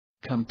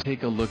Come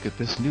take a look at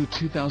this new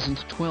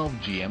 2012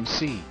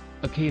 GMC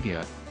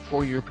Acadia.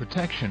 For your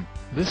protection,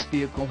 this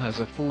vehicle has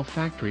a full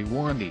factory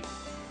warranty.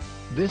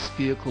 This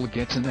vehicle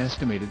gets an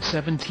estimated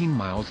 17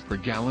 miles per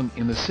gallon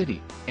in the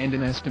city, and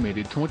an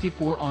estimated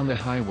 24 on the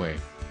highway.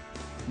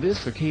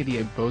 This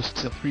Acadia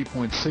boasts a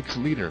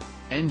 3.6-liter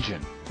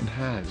engine, and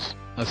has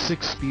a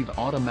 6-speed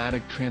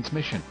automatic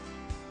transmission.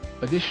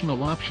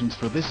 Additional options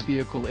for this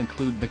vehicle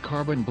include the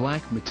carbon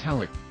black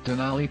metallic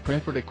Denali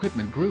preferred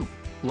equipment group,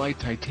 light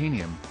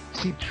titanium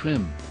seat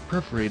trim,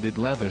 perforated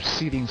leather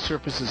seating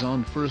surfaces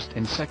on first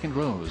and second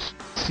rows,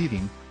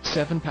 seating,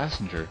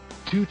 7-passenger,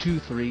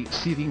 2-2-3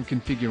 seating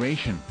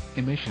configuration,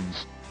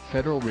 emissions,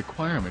 federal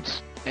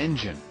requirements,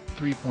 engine,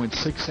 3.6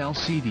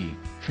 LCD,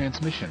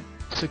 transmission,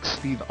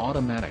 6-speed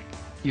automatic,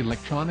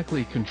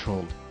 electronically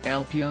controlled,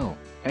 LPO,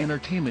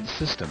 entertainment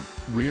system,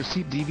 rear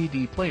seat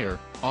DVD player,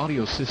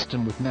 audio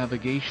system with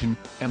navigation,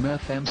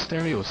 AM/FM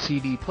stereo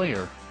CD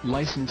player,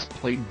 license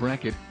plate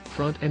bracket,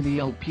 front and the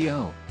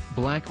LPO,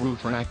 black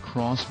roof rack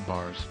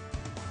crossbars.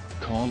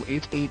 Call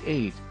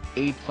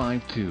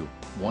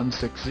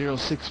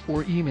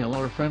 888-852-16064. Email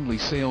our friendly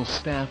sales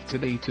staff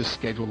today to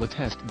schedule a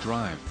test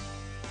drive.